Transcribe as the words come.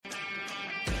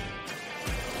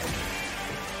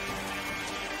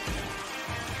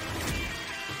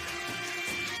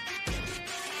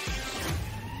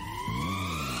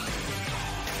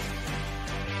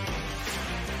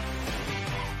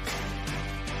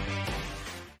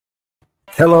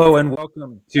Hello and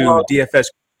welcome to DFS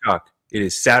Talk. It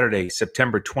is Saturday,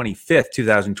 September 25th,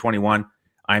 2021.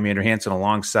 I'm Andrew Hanson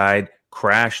alongside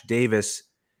Crash Davis.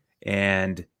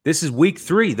 And this is week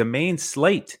 3, the main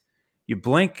slate. You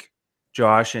blink,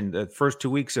 Josh, and the first 2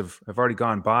 weeks have already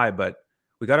gone by, but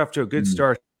we got off to a good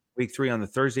start week 3 on the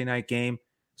Thursday night game.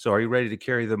 So are you ready to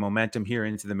carry the momentum here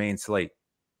into the main slate?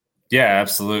 Yeah,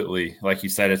 absolutely. Like you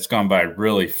said, it's gone by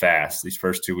really fast. These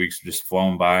first 2 weeks have just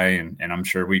flown by, and I'm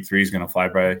sure week 3 is going to fly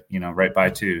by, right by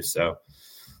too. So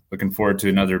looking forward to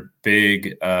another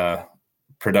big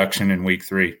production in week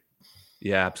 3.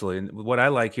 Yeah, absolutely. And what I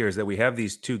like here is that we have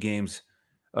these 2 games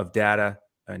of data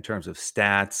in terms of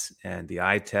stats and the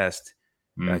eye test,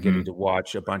 getting to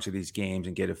watch a bunch of these games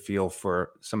and get a feel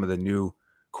for some of the new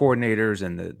coordinators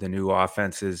and the new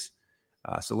offenses.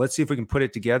 So let's see if we can put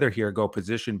it together here, go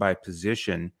position by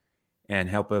position, and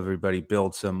help everybody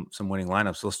build some winning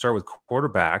lineups. So let's start with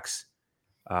quarterbacks.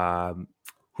 Who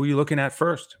are you looking at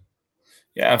first?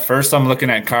 Yeah, first I'm looking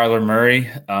at Kyler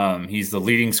Murray. He's the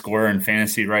leading scorer in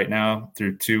fantasy right now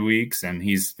through 2 weeks, and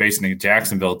he's facing a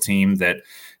Jacksonville team that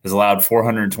has allowed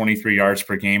 423 yards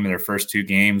per game in their first 2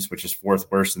 games, which is 4th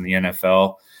worst in the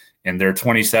NFL. And they're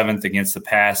 27th against the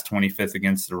pass, 25th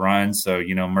against the run. So,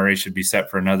 Murray should be set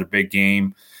for another big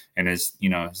game. And his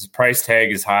price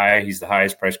tag is high. He's the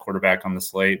highest priced quarterback on the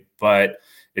slate, but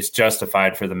it's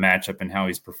justified for the matchup and how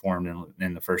he's performed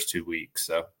in the first 2 weeks.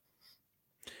 So,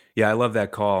 yeah, I love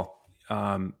that call.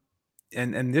 And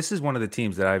this is one of the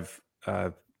teams that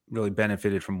I've really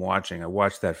benefited from watching. I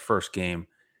watched that first game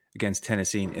against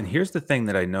Tennessee. And here's the thing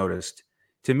that I noticed.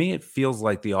 To me, it feels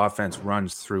like the offense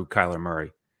runs through Kyler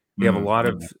Murray. They have a lot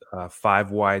of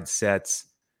 5 wide sets.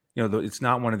 It's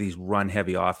not one of these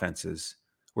run-heavy offenses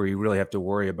where you really have to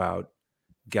worry about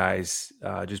guys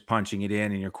just punching it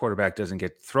in and your quarterback doesn't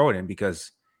get to throw it in,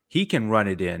 because he can run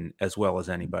it in as well as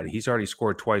anybody. He's already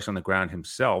scored twice on the ground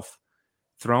himself,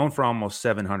 thrown for almost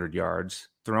 700 yards,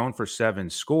 thrown for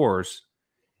 7 scores.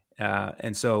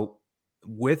 And so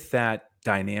with that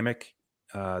dynamic,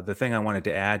 the thing I wanted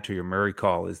to add to your Murray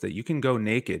call is that you can go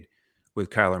naked with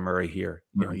Kyler Murray here.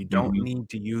 You don't need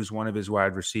to use one of his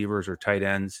wide receivers or tight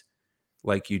ends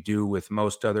like you do with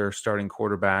most other starting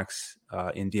quarterbacks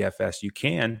in DFS. You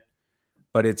can,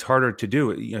 but it's harder to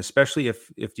do, especially if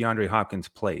DeAndre Hopkins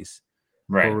plays.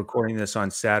 right. We're recording this on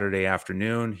Saturday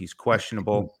afternoon. He's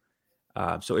questionable.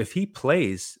 So if he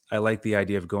plays, I like the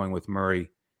idea of going with Murray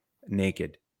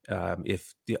naked.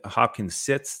 If Hopkins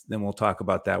sits, then we'll talk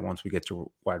about that once we get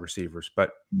to wide receivers.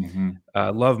 But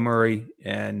love Murray,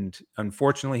 and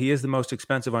unfortunately, he is the most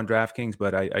expensive on DraftKings,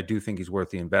 but I do think he's worth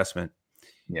the investment.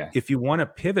 Yeah. If you want to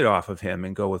pivot off of him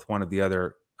and go with one of the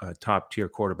other top-tier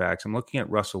quarterbacks, I'm looking at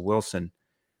Russell Wilson,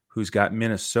 who's got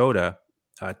Minnesota.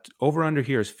 Over-under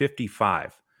here is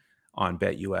 55 on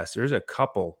BetUS. There's a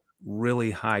couple really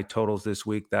high totals this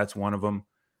week. That's one of them.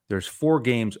 There's 4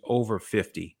 games over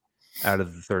 50 out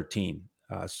of the 13.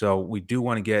 So we do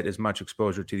want to get as much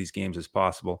exposure to these games as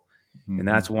possible. And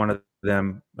that's one of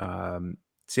them.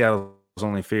 Seattle is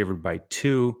only favored by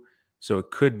 2. So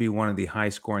it could be one of the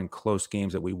high-scoring, close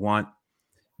games that we want.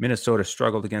 Minnesota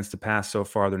struggled against the pass so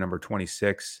far. They're number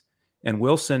 26. And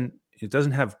Wilson, it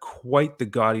doesn't have quite the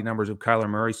gaudy numbers of Kyler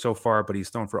Murray so far, but he's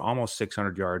thrown for almost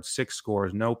 600 yards, 6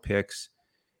 scores, no picks.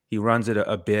 He runs it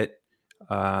a bit,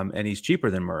 and he's cheaper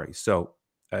than Murray. So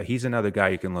he's another guy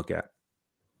you can look at.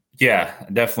 Yeah,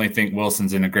 I definitely think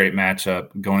Wilson's in a great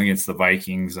matchup going against the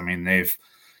Vikings. I mean, they've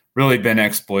really been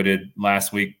exploited.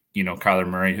 Last week, Kyler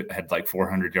Murray had like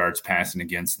 400 yards passing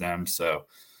against them. So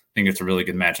I think it's a really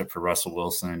good matchup for Russell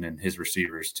Wilson and his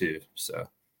receivers too. So,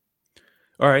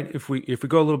 all right, if we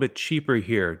go a little bit cheaper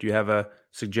here, do you have a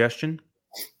suggestion?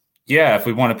 Yeah, if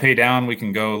we want to pay down, we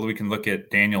can look at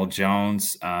Daniel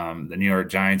Jones, the New York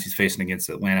Giants. He's facing against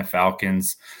Atlanta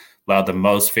Falcons. Allowed the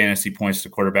most fantasy points to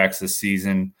quarterbacks this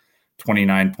season,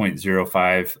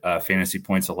 29.05 fantasy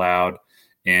points allowed.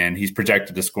 And he's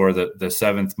projected to score the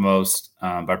 7th most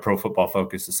by Pro Football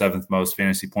Focus, the 7th most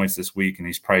fantasy points this week. And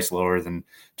he's priced lower than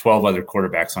 12 other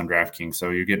quarterbacks on DraftKings. So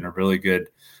you're getting a really good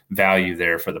value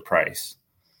there for the price.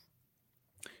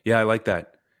 Yeah, I like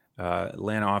that.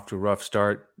 Atlanta off to a rough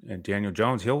start, and Daniel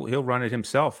Jones, he'll run it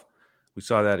himself. We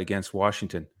saw that against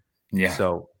Washington. Yeah.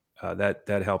 So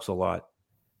that helps a lot.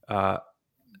 All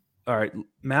right,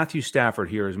 Matthew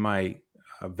Stafford here is my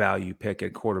value pick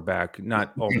at quarterback.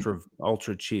 Not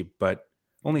ultra cheap, but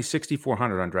only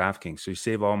 6,400 on DraftKings. So you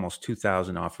save almost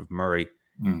 2,000 off of Murray.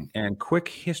 And quick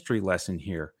history lesson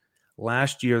here.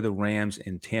 Last year, the Rams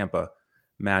in Tampa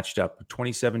matched up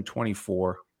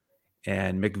 27-24.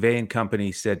 And McVay and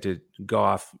company said to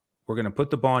Goff, we're going to put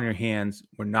the ball in your hands.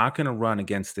 We're not going to run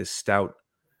against this stout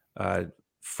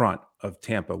front of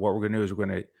Tampa. What we're going to do is we're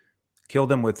going to kill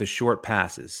them with the short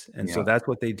passes. And so that's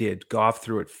what they did. Goff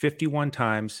threw it 51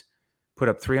 times, put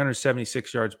up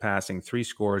 376 yards passing, 3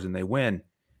 scores, and they win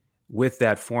with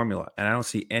that formula. And I don't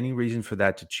see any reason for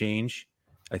that to change.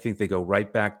 I think they go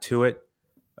right back to it.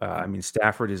 I mean,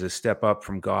 Stafford is a step up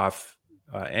from Goff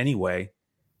anyway.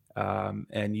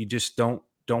 And you just don't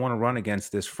want to run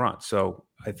against this front. So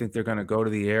I think they're going to go to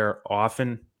the air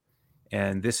often.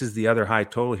 And this is the other high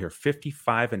total here,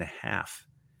 55.5.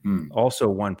 Also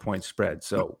 1 point spread.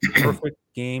 So perfect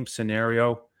game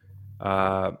scenario.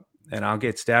 And I'll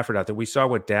get Stafford out there. We saw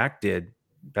what Dak did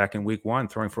back in week 1,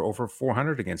 throwing for over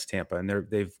 400 against Tampa. And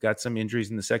they've got some injuries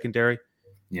in the secondary.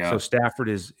 Yeah. So Stafford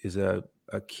is a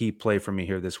key play for me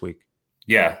here this week.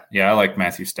 Yeah. I like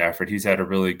Matthew Stafford. He's had a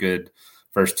really good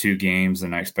first 2 games,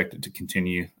 and I expect it to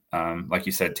continue. Like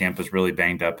you said, Tampa's really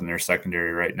banged up in their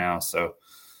secondary right now, so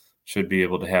should be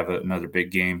able to have another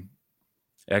big game.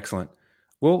 Excellent.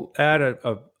 We'll add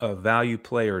a value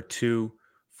play or two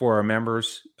for our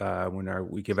members when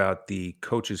we give out the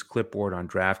coach's clipboard on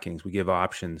DraftKings. We give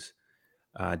options,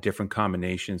 different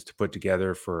combinations to put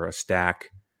together for a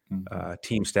stack,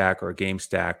 team stack or a game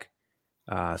stack.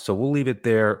 So we'll leave it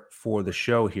there for the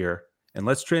show here. And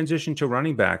let's transition to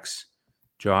running backs.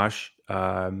 Josh,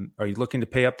 are you looking to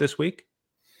pay up this week?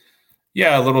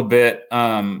 Yeah, a little bit.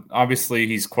 Obviously,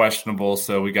 he's questionable,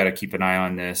 so we got to keep an eye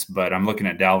on this. But I'm looking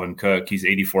at Dalvin Cook. He's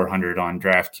 8,400 on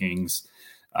DraftKings,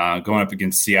 going up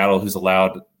against Seattle, who's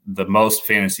allowed the most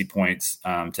fantasy points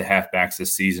to halfbacks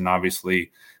this season.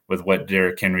 Obviously, with what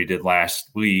Derrick Henry did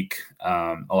last week,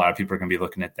 a lot of people are going to be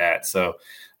looking at that. So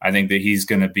I think that he's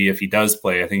going to be, if he does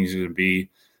play, I think he's going to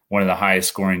be one of the highest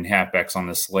scoring halfbacks on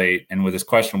the slate. And with his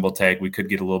questionable tag, we could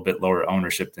get a little bit lower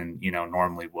ownership than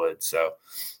normally would. So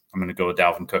I'm going to go with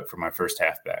Dalvin Cook for my first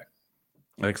halfback.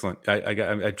 Excellent.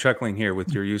 I'm chuckling here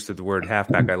with your use of the word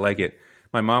halfback. I like it.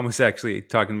 My mom was actually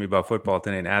talking to me about football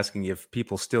today and asking if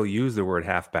people still use the word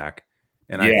halfback.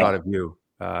 And I thought of you.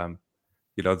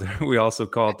 We also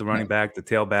call it the running back, the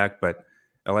tailback, but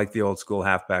I like the old school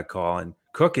halfback call. And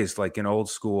Cook is like an old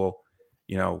school,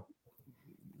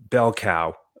 bell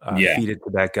cow. Feed it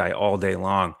to that guy all day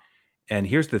long. And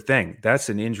here's the thing. That's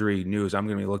an injury news I'm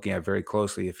going to be looking at very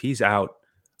closely. If he's out,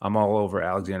 I'm all over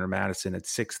Alexander Mattison at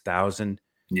 6,000.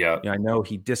 Yeah. I know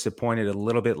he disappointed a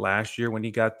little bit last year when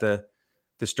he got the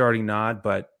starting nod,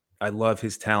 but I love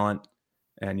his talent.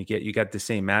 And you got the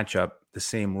same matchup, the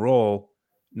same role,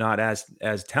 not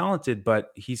as talented, but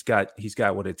he's got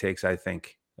what it takes, I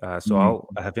think. So I'll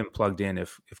have him plugged in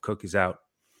if Cook is out.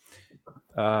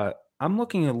 I'm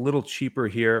looking a little cheaper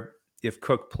here if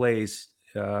Cook plays.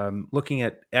 Looking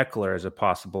at Eckler as a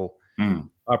possible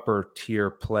upper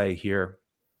tier play here.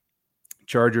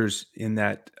 Chargers in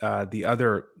that the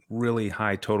other really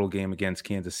high total game against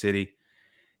Kansas City,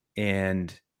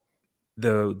 and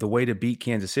the way to beat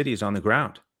Kansas City is on the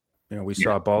ground. We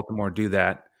saw Baltimore do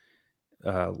that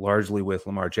largely with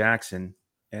Lamar Jackson,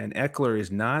 and Eckler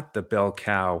is not the bell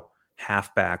cow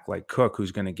halfback like Cook,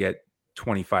 who's going to get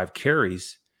 25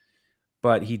 carries,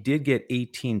 but he did get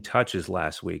 18 touches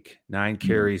last week, 9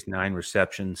 carries, 9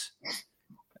 receptions,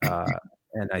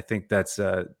 and I think that's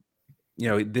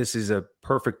this is a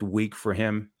perfect week for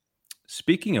him.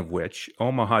 Speaking of which,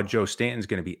 Omaha Joe Stanton's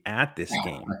going to be at this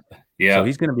game. So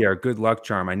he's going to be our good luck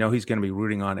charm. I know he's going to be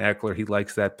rooting on Eckler. He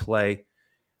likes that play.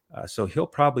 So he'll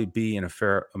probably be in a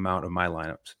fair amount of my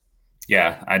lineups.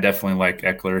 Yeah, I definitely like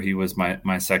Eckler. He was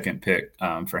my second pick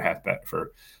for halfback,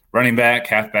 for running back,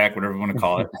 halfback, whatever you want to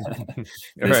call it.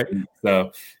 All right.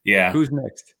 So, yeah. Who's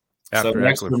next? So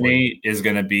next for me is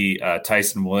going to be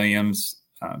Tyson Williams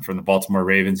from the Baltimore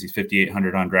Ravens. He's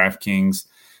 5,800 on DraftKings.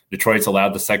 Detroit's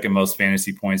allowed the second most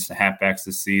fantasy points to halfbacks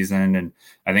this season. And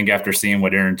I think after seeing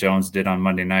what Aaron Jones did on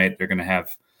Monday night, they're going to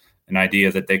have an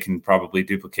idea that they can probably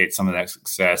duplicate some of that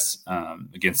success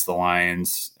against the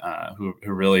Lions, who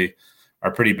really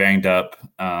are pretty banged up,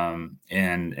 and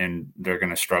they're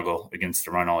going to struggle against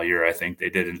the run all year. I think they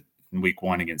did in week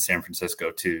 1 against San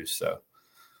Francisco too. So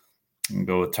I'm going to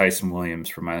go with Tyson Williams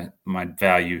for my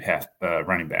value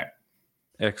running back.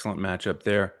 Excellent matchup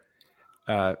there.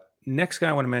 Next guy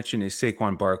I want to mention is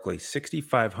Saquon Barkley,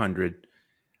 6,500.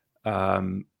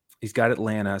 He's got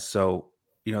Atlanta. So,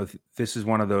 this is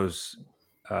one of those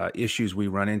issues we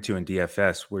run into in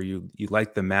DFS where you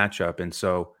like the matchup. And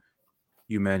so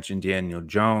you mentioned Daniel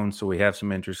Jones. So we have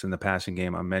some interest in the passing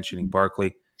game. I'm mentioning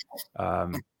Barkley.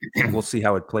 We'll see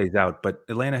how it plays out. But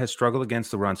Atlanta has struggled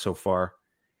against the run so far.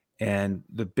 And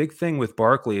the big thing with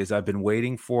Barkley is I've been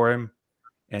waiting for him.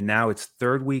 And now it's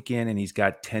third week in and he's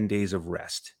got 10 days of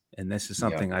rest. And this is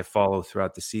something I follow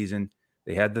throughout the season.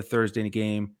 They had the Thursday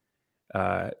game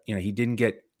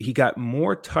He got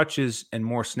more touches and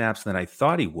more snaps than I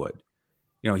thought he would.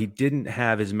 He didn't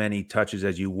have as many touches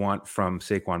as you want from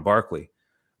Saquon Barkley.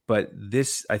 But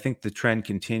I think the trend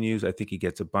continues. I think he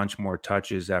gets a bunch more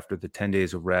touches after the 10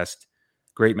 days of rest.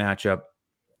 Great matchup.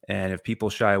 And if people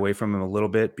shy away from him a little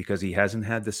bit because he hasn't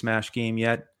had the smash game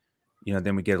yet,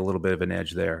 then we get a little bit of an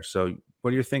edge there. So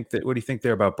what do you think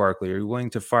there about Barkley? Are you willing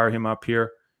to fire him up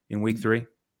here in week 3?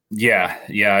 Yeah,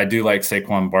 I do like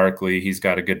Saquon Barkley. He's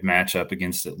got a good matchup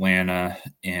against Atlanta,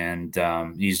 and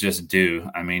he's just due.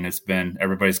 I mean,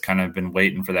 everybody's kind of been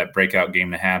waiting for that breakout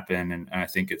game to happen, and I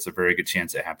think it's a very good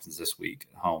chance it happens this week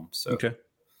at home. So, okay.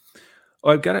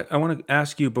 I want to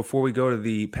ask you before we go to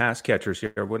the pass catchers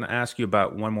here. I want to ask you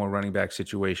about one more running back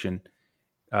situation.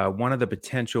 One of the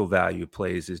potential value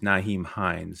plays is Nyheim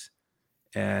Hines,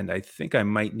 and I think I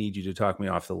might need you to talk me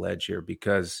off the ledge here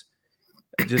because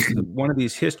just one of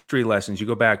these history lessons, you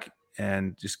go back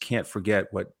and just can't forget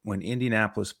when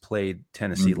Indianapolis played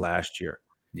Tennessee last year.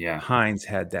 Yeah, Hines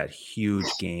had that huge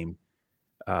game.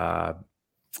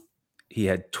 He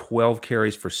had 12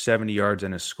 carries for 70 yards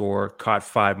and a score, caught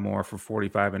 5 more for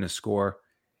 45 and a score.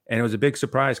 And it was a big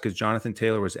surprise because Jonathan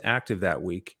Taylor was active that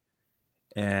week.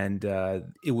 And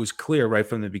it was clear right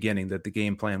from the beginning that the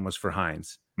game plan was for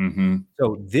Hines. Mm-hmm.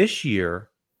 So this year,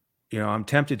 I'm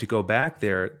tempted to go back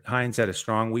there. Hines had a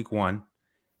strong week 1,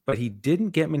 but he didn't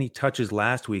get many touches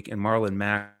last week, and Marlon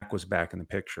Mack was back in the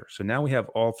picture. So now we have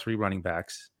all 3 running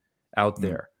backs out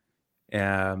there.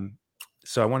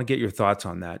 So I want to get your thoughts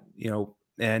on that.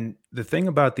 And the thing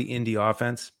about the Indy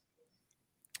offense,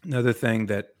 another thing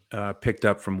that picked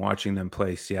up from watching them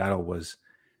play Seattle was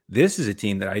this is a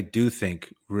team that I do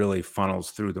think really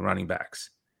funnels through the running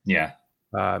backs. Yeah.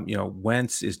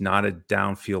 Wentz is not a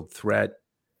downfield threat.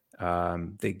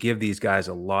 They give these guys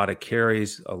a lot of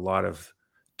carries, a lot of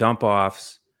dump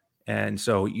offs. And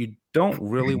so you don't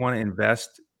really want to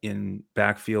invest in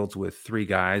backfields with 3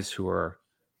 guys who are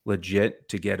legit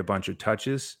to get a bunch of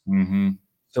touches. Mm-hmm.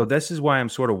 So this is why I'm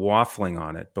sort of waffling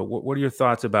on it. But what are your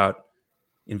thoughts about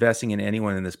investing in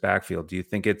anyone in this backfield? Do you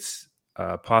think it's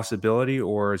a possibility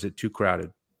or is it too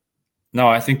crowded? No,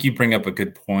 I think you bring up a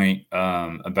good point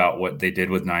about what they did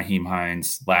with Nyheim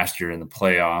Hines last year in the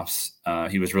playoffs.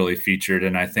 He was really featured.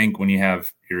 And I think when you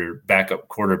have your backup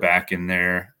quarterback in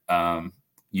there,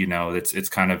 it's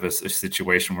kind of a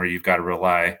situation where you've got to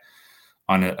rely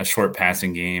on a short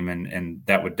passing game, and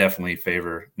that would definitely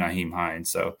favor Nyheim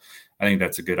Hines. So I think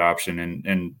that's a good option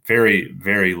and very,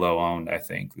 very low owned, I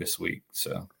think, this week.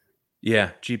 So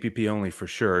yeah, GPP only for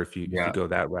sure if you go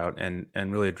that route, and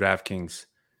really a DraftKings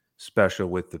special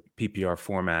with the PPR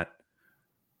format.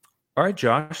 All right,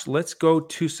 Josh, let's go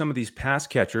to some of these pass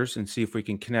catchers and see if we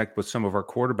can connect with some of our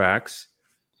quarterbacks.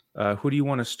 Who do you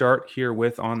want to start here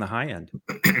with on the high end?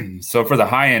 So for the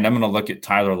high end, I'm going to look at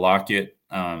Tyler Lockett,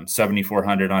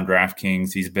 7,400 on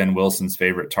DraftKings. He's been Wilson's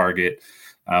favorite target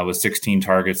with 16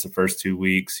 targets the first 2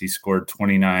 weeks. He scored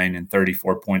 29 and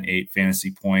 34.8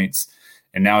 fantasy points.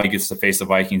 And now he gets to face the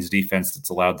Vikings defense that's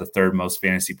allowed the 3rd most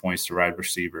fantasy points to wide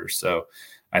receivers. So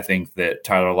I think that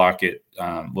Tyler Lockett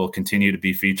will continue to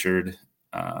be featured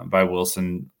by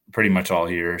Wilson pretty much all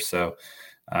year. So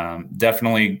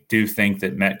definitely do think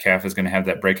that Metcalf is going to have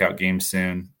that breakout game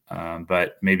soon.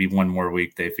 But maybe one more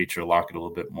week they feature Lockett a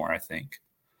little bit more, I think.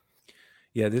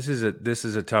 Yeah, this is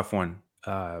a tough one.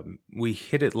 We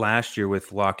hit it last year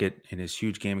with Lockett in his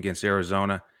huge game against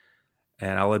Arizona.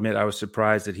 And I'll admit I was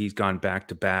surprised that he's gone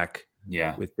back-to-back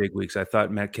with big weeks. I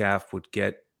thought Metcalf would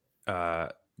get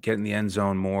in the end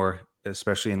zone more,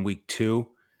 especially in week 2.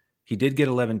 He did get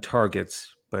 11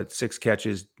 targets, but 6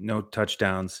 catches, no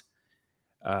touchdowns.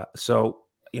 So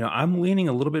I'm leaning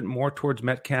a little bit more towards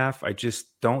Metcalf. I just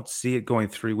don't see it going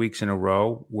 3 weeks in a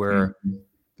row where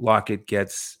Lockett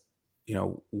gets,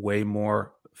 way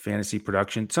more fantasy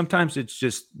production. Sometimes it's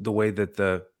just the way that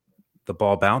the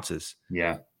ball bounces.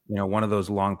 Yeah. One of those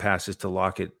long passes to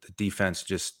Lockett, the defense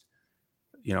just,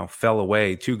 fell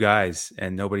away, 2 guys,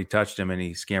 and nobody touched him, and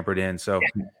he scampered in. So,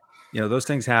 those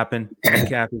things happen.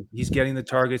 Metcalf, he's getting the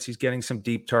targets. He's getting some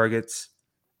deep targets.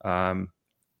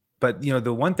 But,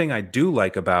 the one thing I do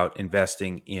like about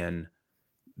investing in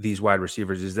these wide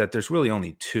receivers is that there's really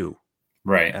only 2.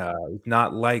 Right.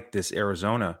 Not like this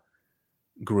Arizona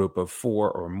group of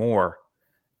 4 or more.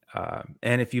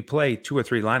 And if you play 2 or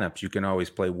 3 lineups, you can always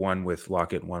play one with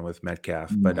Lockett, one with Metcalf.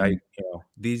 But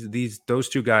those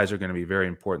 2 guys are going to be very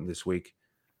important this week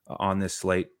on this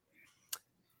slate.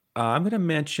 I'm going to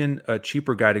mention a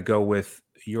cheaper guy to go with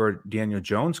your Daniel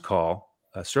Jones call.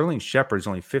 Sterling Shepard is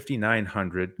only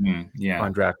 5,900 on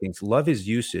DraftKings. Love his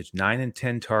usage. 9 and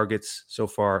 10 targets so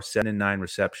far, 7 and 9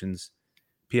 receptions.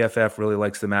 PFF really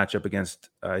likes the matchup against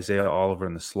Isaiah Oliver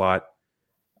in the slot.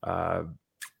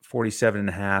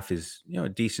 47.5 is, a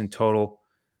decent total.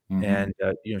 And,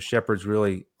 Shepard's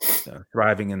really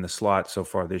thriving in the slot so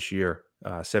far this year,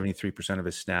 73% of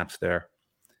his snaps there.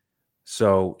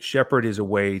 So Shepard is a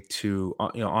way to,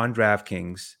 on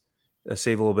DraftKings,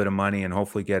 save a little bit of money and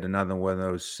hopefully get another one of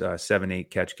those 7-8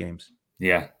 catch games.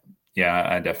 Yeah. Yeah,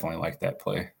 I definitely like that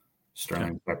play.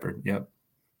 Sterling Shepard. Yep.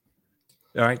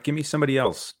 All right, give me somebody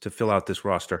else to fill out this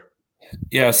roster.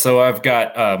 Yeah, so I've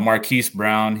got Marquise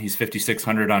Brown. He's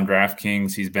 5,600 on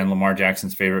DraftKings. He's been Lamar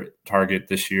Jackson's favorite target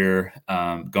this year,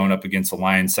 going up against a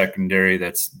Lions secondary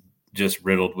that's just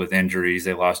riddled with injuries.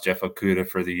 They lost Jeff Okudah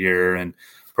for the year, and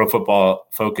Pro Football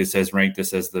Focus has ranked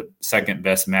this as the second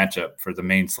best matchup for the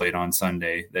main slate on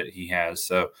Sunday that he has.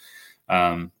 So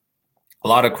a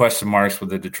lot of question marks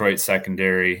with the Detroit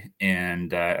secondary,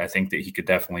 and I think that he could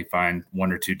definitely find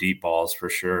one or two deep balls for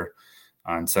sure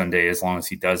on Sunday as long as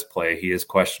he does play. He is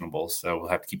questionable, so we'll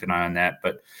have to keep an eye on that.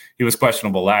 But he was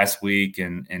questionable last week,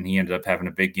 and he ended up having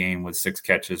a big game with 6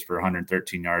 catches for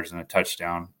 113 yards and a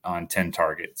touchdown on 10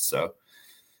 targets. So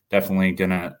definitely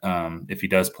gonna, if he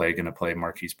does play, gonna play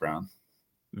Marquise Brown.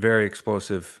 Very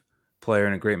explosive player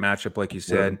and a great matchup, like you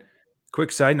said. Yeah.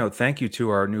 Quick side note, thank you to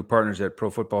our new partners at Pro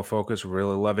Football Focus. We're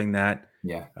really loving that.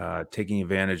 Yeah. Taking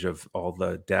advantage of all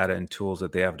the data and tools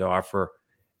that they have to offer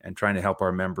and trying to help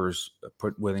our members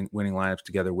put winning lineups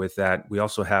together with that. We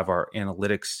also have our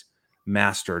analytics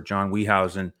master, John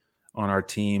Wiehausen, on our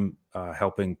team,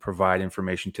 helping provide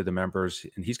information to the members.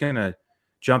 And he's going to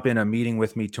jump in a meeting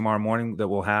with me tomorrow morning that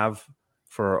we'll have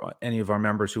for any of our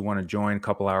members who want to join a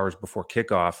couple hours before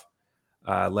kickoff,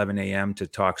 11 a.m. to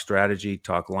talk strategy,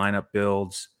 talk lineup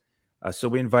builds. So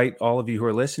we invite all of you who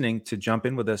are listening to jump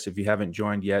in with us. If you haven't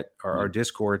joined yet our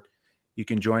Discord, you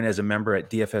can join as a member at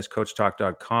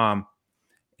dfscoachtalk.com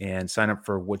and sign up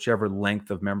for whichever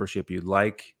length of membership you'd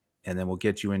like. And then we'll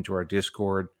get you into our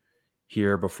Discord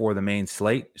here before the main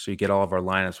slate. So you get all of our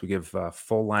lineups. We give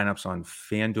full lineups on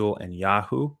FanDuel and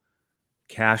Yahoo,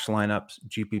 cash lineups,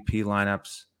 GPP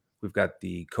lineups. We've got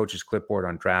the coach's clipboard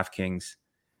on DraftKings.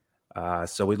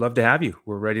 So we'd love to have you.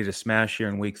 We're ready to smash here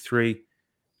in week 3.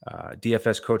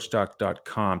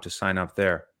 dfscoachtalk.com to sign up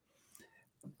there.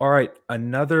 All right,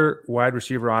 another wide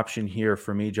receiver option here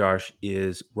for me, Josh,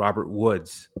 is Robert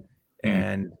Woods.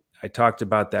 And I talked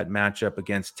about that matchup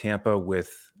against Tampa with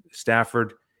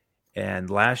Stafford. And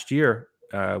last year,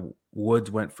 Woods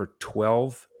went for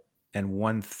 12 and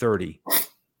 130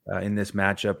 in this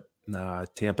matchup.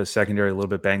 Tampa's secondary a little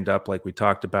bit banged up, like we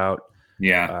talked about.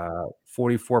 Yeah.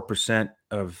 44%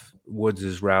 of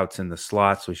Woods' routes in the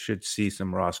slots. We should see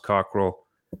some Ross Cockrell.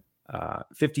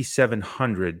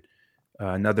 5,700.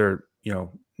 Another,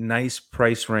 nice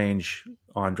price range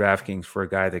on DraftKings for a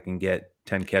guy that can get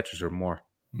 10 catches or more.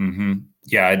 Mm-hmm.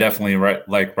 Yeah, I definitely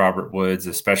like Robert Woods,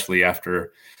 especially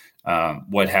after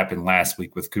what happened last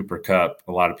week with Cooper Kupp.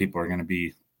 A lot of people are going to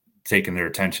be taking their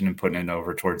attention and putting it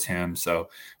over towards him. So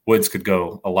Woods could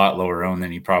go a lot lower owned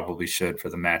than he probably should for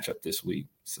the matchup this week.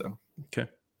 So okay.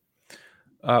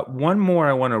 One more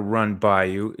I want to run by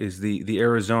you is the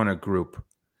Arizona group.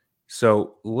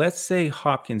 So let's say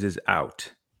Hopkins is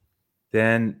out.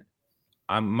 Then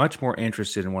I'm much more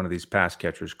interested in one of these pass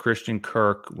catchers, Christian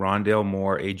Kirk, Rondale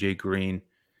Moore, AJ Green.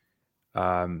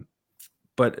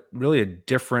 But really a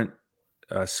different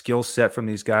skill set from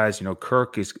these guys.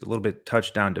 Kirk is a little bit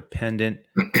touchdown dependent.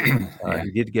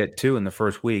 He did get 2 in the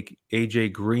first week.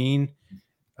 AJ Green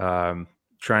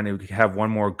trying to have one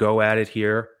more go at it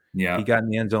here. Yeah. He got in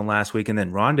the end zone last week. And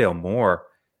then Rondale Moore,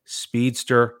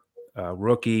 speedster,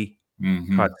 rookie,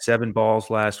 caught 7 balls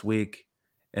last week.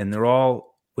 And they're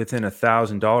all within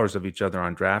 $1,000 of each other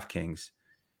on DraftKings.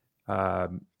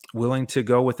 Willing to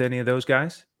go with any of those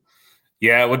guys?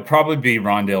 Yeah, it would probably be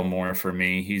Rondale Moore for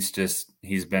me. He's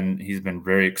been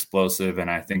very explosive,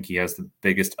 and I think he has the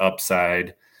biggest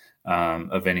upside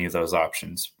of any of those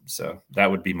options. So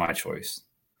that would be my choice.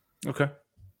 Okay,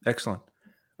 excellent.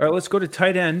 All right, let's go to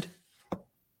tight end.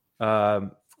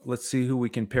 Let's see who we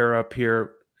can pair up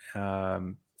here.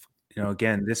 Again,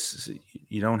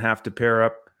 you don't have to pair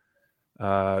up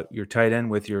your tight end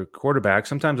with your quarterback.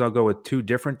 Sometimes I'll go with 2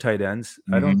 different tight ends.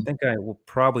 I don't think I will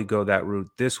probably go that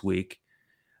route this week.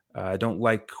 I don't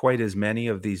like quite as many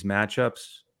of these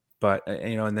matchups, but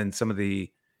and then some of the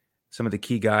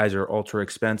key guys are ultra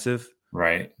expensive,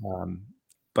 right?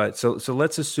 But so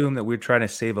let's assume that we're trying to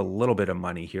save a little bit of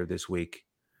money here this week.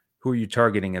 Who are you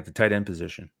targeting at the tight end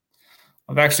position?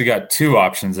 I've actually got 2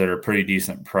 options that are pretty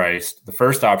decent priced. The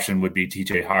first option would be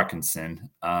TJ Hawkinson.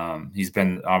 He's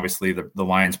been obviously the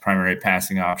Lions' primary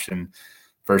passing option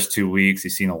First 2 weeks,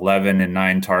 he's seen 11 and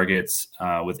 9 targets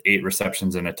with 8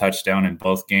 receptions and a touchdown in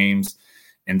both games.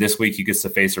 And this week he gets to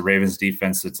face a Ravens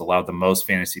defense that's allowed the most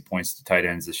fantasy points to tight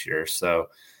ends this year. So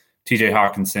TJ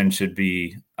Hawkinson should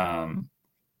be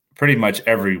pretty much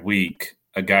every week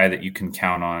a guy that you can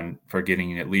count on for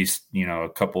getting at least, a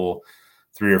couple,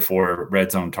 3 or 4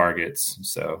 red zone targets.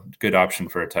 So good option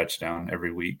for a touchdown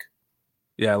every week.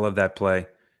 Yeah, I love that play.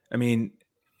 I mean,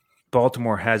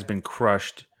 Baltimore has been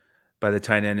crushed by the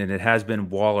tight end, and it has been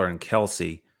Waller and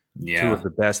Kelsey, two of the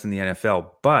best in the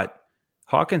NFL. But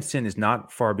Hawkinson is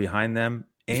not far behind them,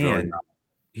 and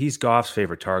he's Goff's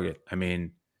favorite target. I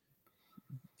mean,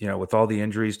 with all the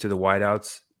injuries to the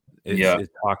wideouts, it's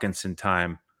Hawkinson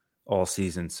time all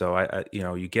season. So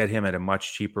you get him at a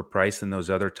much cheaper price than those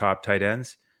other top tight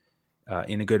ends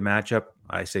in a good matchup.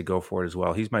 I say go for it as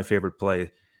well. He's my favorite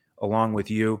play, along with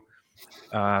you.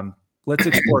 Let's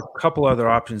explore a couple other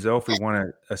options though, if we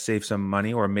want to save some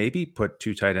money, or maybe put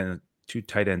two tight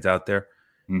ends out there.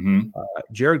 Mm-hmm.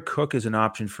 Jared Cook is an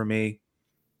option for me.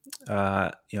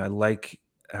 I like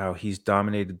how he's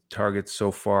dominated targets so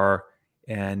far.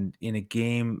 And in a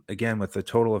game, again, with a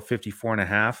total of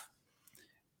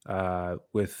 54.5,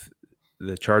 with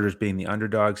the Chargers being the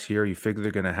underdogs here, you figure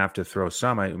they're going to have to throw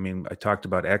some. I mean, I talked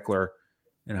about Eckler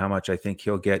and how much I think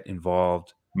he'll get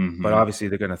involved. Mm-hmm. But obviously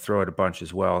they're going to throw it a bunch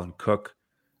as well. And Cook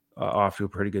off to a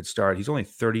pretty good start. He's only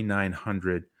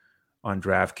 3,900 on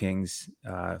DraftKings,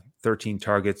 13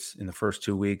 targets in the first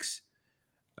 2 weeks.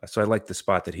 So I like the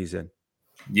spot that he's in.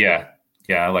 Yeah.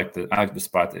 I like the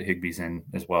spot that Higbee's in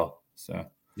as well. So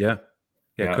yeah,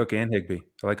 Cook and Higbee.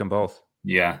 I like them both.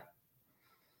 Yeah.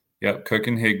 Yep, Cook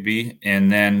and Higbee.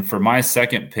 And then for my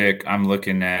second pick, I'm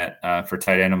looking at for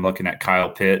tight end, I'm looking at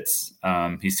Kyle Pitts.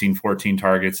 He's seen 14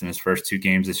 targets in his first 2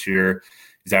 games this year.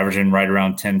 He's averaging right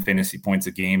around 10 fantasy points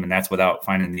a game, and that's without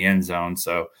finding the end zone.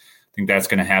 So I think that's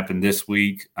going to happen this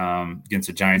week against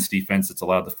a Giants defense that's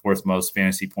allowed the 4th most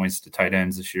fantasy points to tight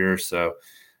ends this year. So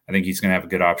I think he's going to have a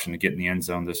good option to get in the end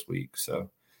zone this week.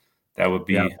 So that would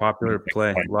be a popular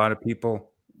play. A lot of people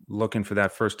looking for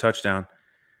that first touchdown.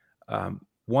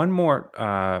 One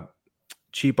more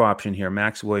cheap option here,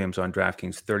 Max Williams on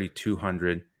DraftKings,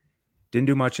 3,200. Didn't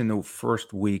do much in the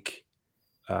first week,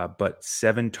 but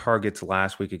 7 targets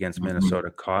last week against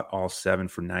Minnesota, caught all 7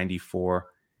 for 94.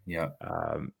 Yeah.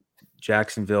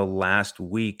 Jacksonville last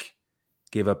week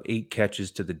gave up 8 catches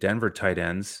to the Denver tight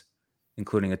ends,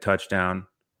 including a touchdown.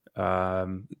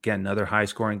 Again, another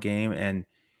high-scoring game. And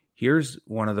here's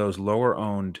one of those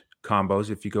lower-owned combos.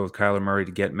 If you go with Kyler Murray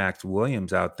to get Max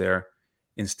Williams out there,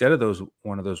 instead of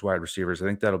one of those wide receivers, I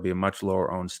think that'll be a much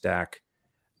lower owned stack.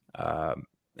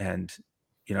 And,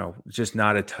 just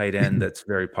not a tight end that's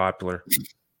very popular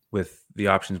with the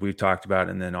options we've talked about,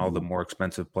 and then all the more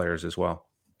expensive players as well.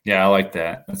 Yeah, I like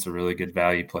that. That's a really good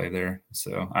value play there.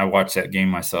 So I watched that game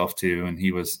myself too, and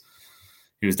he was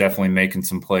definitely making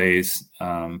some plays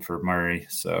for Murray.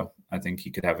 So I think he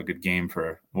could have a good game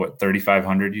for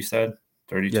 3,500 you said?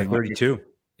 3,200?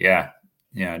 Yeah, 32.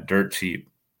 Yeah, dirt cheap.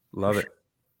 Love it.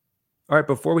 All right,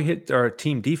 before we hit our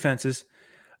team defenses,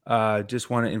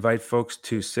 just want to invite folks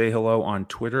to say hello on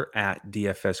Twitter at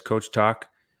DFS Coach Talk.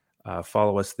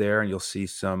 Follow us there, and you'll see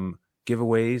some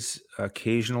giveaways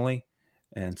occasionally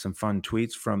and some fun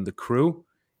tweets from the crew.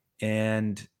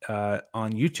 And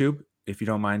on YouTube, if you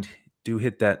don't mind, do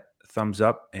hit that thumbs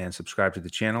up and subscribe to the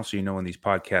channel so you know when these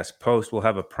podcasts post. We'll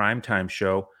have a primetime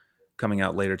show coming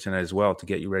out later tonight as well to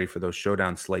get you ready for those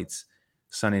showdown slates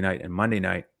Sunday night and Monday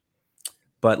night.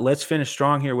 But let's finish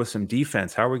strong here with some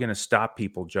defense. How are we going to stop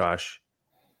people, Josh?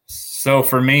 So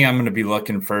for me, I'm going to be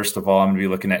looking, first of all, I'm going to be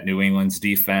looking at New England's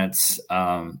defense.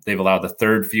 They've allowed the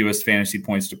 3rd fewest fantasy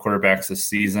points to quarterbacks this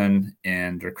season,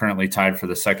 and they're currently tied for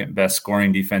the 2nd best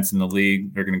scoring defense in the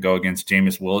league. They're going to go against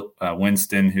Jameis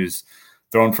Winston, who's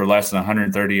thrown for less than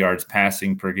 130 yards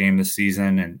passing per game this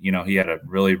season. And, he had a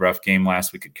really rough game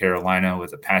last week at Carolina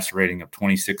with a passer rating of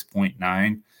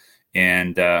 26.9.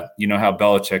 And you know how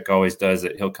Belichick always does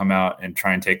it. He'll come out and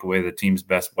try and take away the team's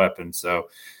best weapon. So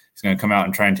he's going to come out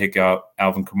and try and take out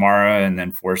Alvin Kamara and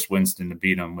then force Winston to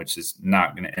beat him, which is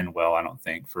not going to end well, I don't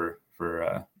think, for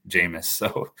Jameis.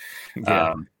 So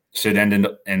should end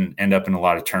up in a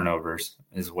lot of turnovers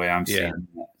is the way I'm seeing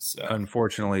it. So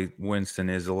unfortunately, Winston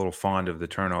is a little fond of the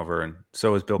turnover, and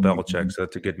so is Bill Belichick. So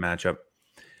that's a good matchup.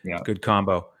 Yeah, good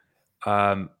combo.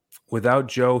 Without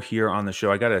Joe here on the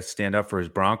show, I got to stand up for his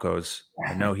Broncos.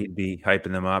 I know he'd be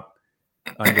hyping them up.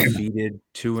 Undefeated,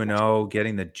 2-0,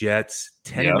 getting the Jets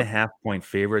 10.5-point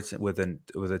favorites with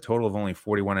a total of only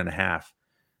 41.5.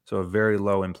 So a very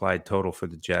low implied total for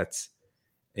the Jets.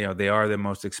 They are the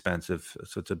most expensive,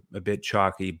 so it's a bit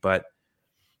chalky. But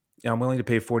I'm willing to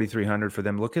pay 4,300 for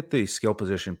them. Look at the skill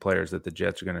position players that the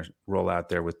Jets are going to roll out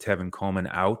there with Tevin Coleman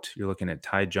out. You're looking at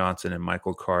Ty Johnson and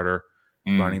Michael Carter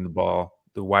running the ball.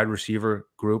 The wide receiver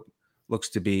group looks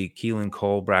to be Keelan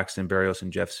Cole, Braxton Berrios,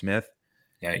 and Jeff Smith.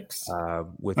 Yikes.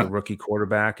 With a rookie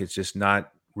quarterback, it's just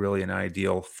not really an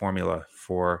ideal formula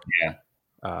for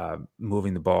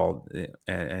moving the ball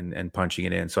and punching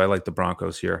it in. So I like the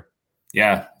Broncos here.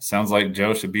 Yeah, sounds like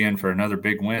Joe should be in for another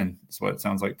big win. That's what it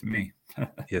sounds like to me.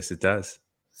 Yes, it does.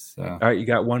 So, all right, you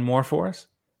got one more for us?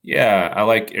 Yeah, I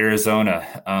like Arizona.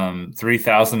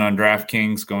 3,000 on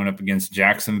DraftKings going up against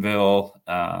Jacksonville.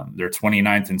 They're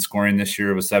 29th in scoring this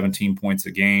year with 17 points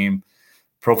a game.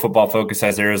 Pro Football Focus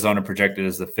has Arizona projected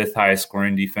as the 5th highest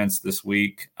scoring defense this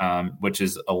week, which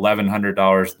is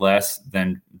 $1,100 less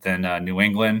than New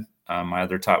England, my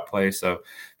other top play. So if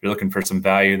you're looking for some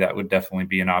value, that would definitely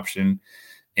be an option.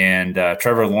 And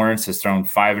Trevor Lawrence has thrown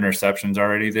 5 interceptions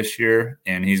already this year,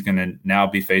 and he's going to now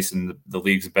be facing the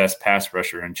league's best pass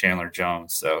rusher in Chandler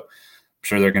Jones. So I'm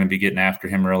sure they're going to be getting after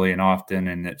him early and often,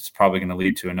 and it's probably going to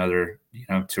lead to another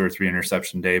 2 or 3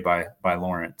 interception day by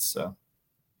Lawrence. So.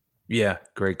 Yeah,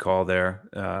 great call there.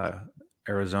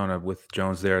 Arizona with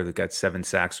Jones there that got 7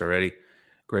 sacks already.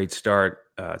 Great start.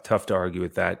 Tough to argue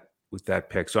with that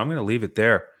pick. So I'm going to leave it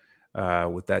there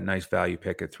with that nice value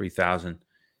pick at 3,000.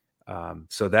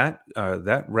 So that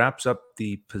wraps up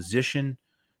the position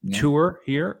tour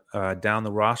here down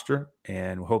the roster,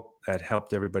 and we hope that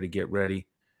helped everybody get ready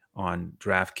on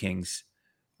DraftKings.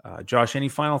 Josh, any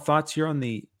final thoughts here on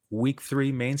the Week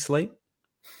 3 main slate?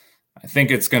 I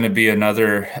think it's going to be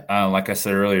another, like I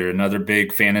said earlier, another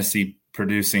big fantasy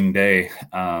producing day.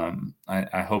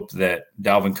 I hope that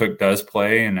Dalvin Cook does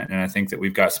play, and I think that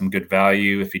we've got some good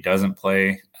value if he doesn't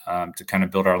play to kind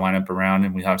of build our lineup around,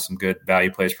 and we have some good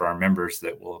value plays for our members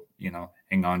that we'll,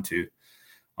 hang on to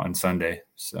on Sunday.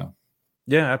 So,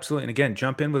 yeah, absolutely. And again,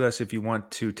 jump in with us if you want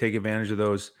to take advantage of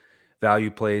those value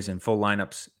plays and full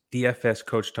lineups.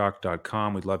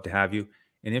 DFSCoachTalk.com. We'd love to have you.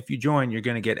 And if you join, you're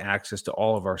going to get access to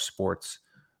all of our sports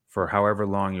for however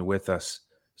long you're with us.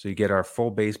 So you get our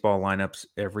full baseball lineups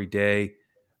every day,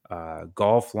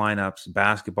 golf lineups,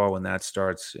 basketball when that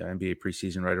starts, NBA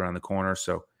preseason right around the corner.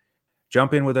 So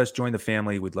jump in with us, join the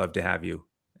family. We'd love to have you.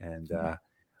 And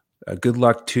good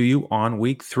luck to you on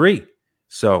Week 3.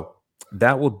 So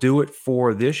that will do it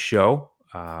for this show.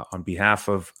 On behalf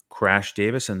of Crash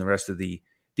Davis and the rest of the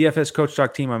DFS Coach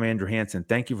Talk team, I'm Andrew Hanson.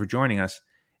 Thank you for joining us.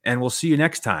 And we'll see you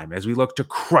next time as we look to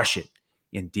crush it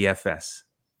in DFS.